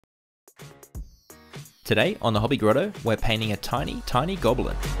Today on the Hobby Grotto, we're painting a tiny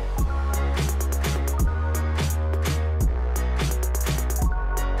goblin.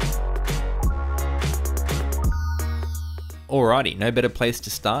 Alrighty, no better place to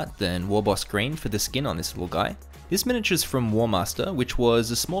start than Warboss Green for the skin on this little guy. This miniature is from Warmaster, which was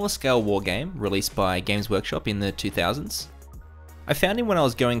a smaller scale war game released by Games Workshop in the 2000s. I found him when I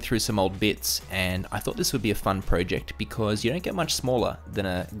was going through some old bits, and I thought this would be a fun project because you don't get much smaller than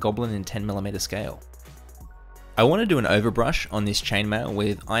a goblin in 10mm scale. I want to do an overbrush on this chainmail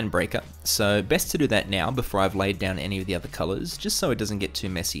with Ironbreaker, so best to do that now before I've laid down any of the other colours, just so it doesn't get too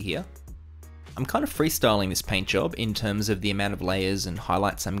messy here. I'm kind of freestyling this paint job in terms of the amount of layers and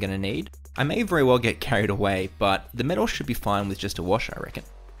highlights I'm going to need. I may very well get carried away, but the metal should be fine with just a wash, I reckon.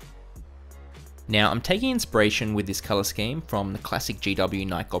 Now I'm taking inspiration with this colour scheme from the classic GW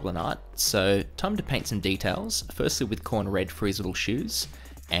Night Goblin art, so time to paint some details, firstly with corn red for his little shoes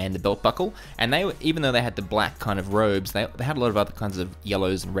and the belt buckle, and they were, even though they had the black kind of robes, they had a lot of other kinds of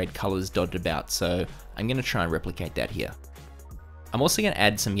yellows and red colours dotted about, so I'm going to try and replicate that here. I'm also going to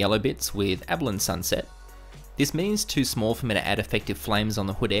add some yellow bits with Avalon Sunset. This mini's too small for me to add effective flames on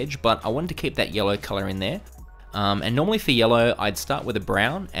the hood edge, but I wanted to keep that yellow colour in there. And normally for yellow, I'd start with a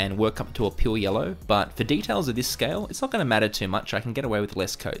brown and work up to a pure yellow, but for details of this scale, it's not going to matter too much, I can get away with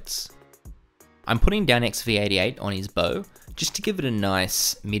less coats. I'm putting down XV88 on his bow, just to give it a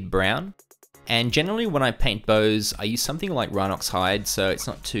nice mid-brown. And generally when I paint bows, I use something like Rhinox hide, so it's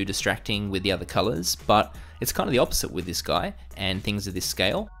not too distracting with the other colours, but it's kind of the opposite with this guy and things of this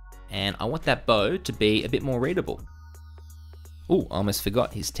scale, and I want that bow to be a bit more readable. Ooh, I almost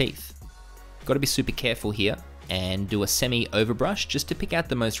forgot his teeth. Got to be super careful here and do a semi-overbrush just to pick out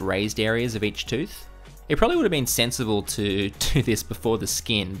the most raised areas of each tooth. It probably would have been sensible to do this before the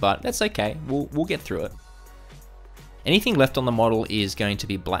skin, but that's okay, we'll get through it. Anything left on the model is going to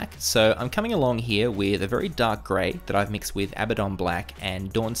be black, so I'm coming along here with a very dark grey that I've mixed with Abaddon Black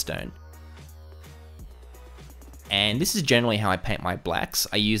and Dawnstone. And this is generally how I paint my blacks.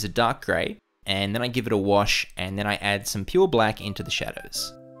 I use a dark grey, and then I give it a wash, and then I add some pure black into the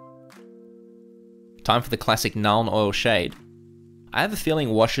shadows. Time for the classic Nuln Oil shade. I have a feeling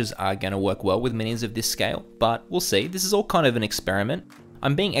washes are going to work well with minis of this scale, but we'll see. This is all kind of an experiment.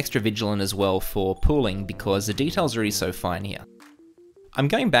 I'm being extra vigilant as well for pooling because the details are already so fine here. I'm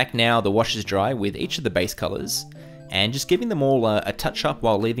going back now the washes dry with each of the base colours, and just giving them all a touch up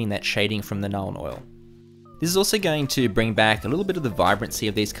while leaving that shading from the Nuln Oil. This is also going to bring back a little bit of the vibrancy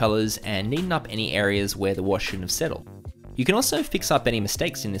of these colours and neaten up any areas where the wash shouldn't have settled. You can also fix up any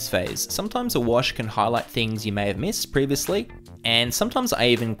mistakes in this phase. Sometimes a wash can highlight things you may have missed previously, and sometimes I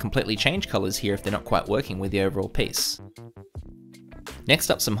even completely change colours here if they're not quite working with the overall piece.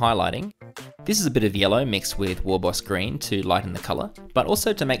 Next up, some highlighting. This is a bit of yellow mixed with Warboss Green to lighten the colour, but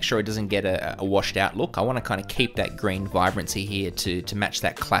also to make sure it doesn't get a washed out look. I want to kind of keep that green vibrancy here to match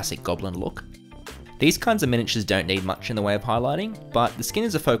that classic goblin look. These kinds of miniatures don't need much in the way of highlighting, but the skin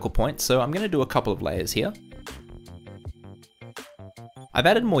is a focal point, so I'm going to do a couple of layers here. I've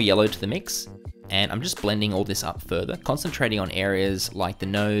added more yellow to the mix, and I'm just blending all this up further, concentrating on areas like the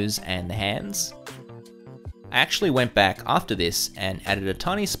nose and the hands. I actually went back after this and added a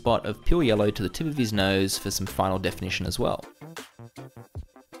tiny spot of pure yellow to the tip of his nose for some final definition as well.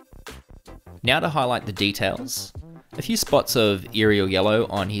 Now to highlight the details. A few spots of aerial yellow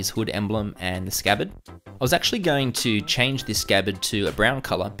on his hood emblem and the scabbard. I was actually going to change this scabbard to a brown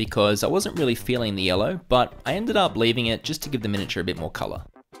colour because I wasn't really feeling the yellow, but I ended up leaving it just to give the miniature a bit more colour.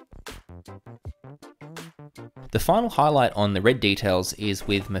 The final highlight on the red details is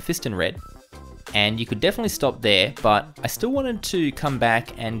with Mephiston Red, and you could definitely stop there, but I still wanted to come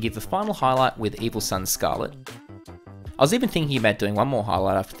back and give the final highlight with Evil Sunz Scarlet. I was even thinking about doing one more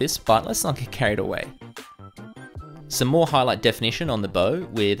highlight after this, but let's not get carried away. Some more highlight definition on the bow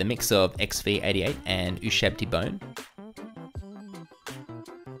with a mix of XV88 and Ushabti Bone.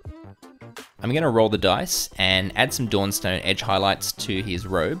 I'm going to roll the dice and add some Dawnstone edge highlights to his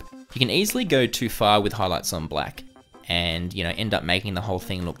robe. You can easily go too far with highlights on black and, end up making the whole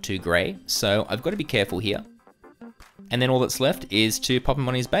thing look too grey, so I've got to be careful here. And then all that's left is to pop him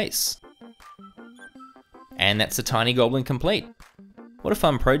on his base. And that's a tiny goblin complete. What a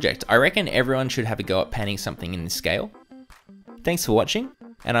fun project. I reckon everyone should have a go at painting something in this scale. Thanks for watching,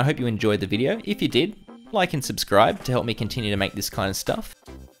 and I hope you enjoyed the video. If you did, like and subscribe to help me continue to make this kind of stuff.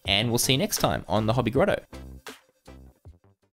 And we'll see you next time on the Hobby Grotto.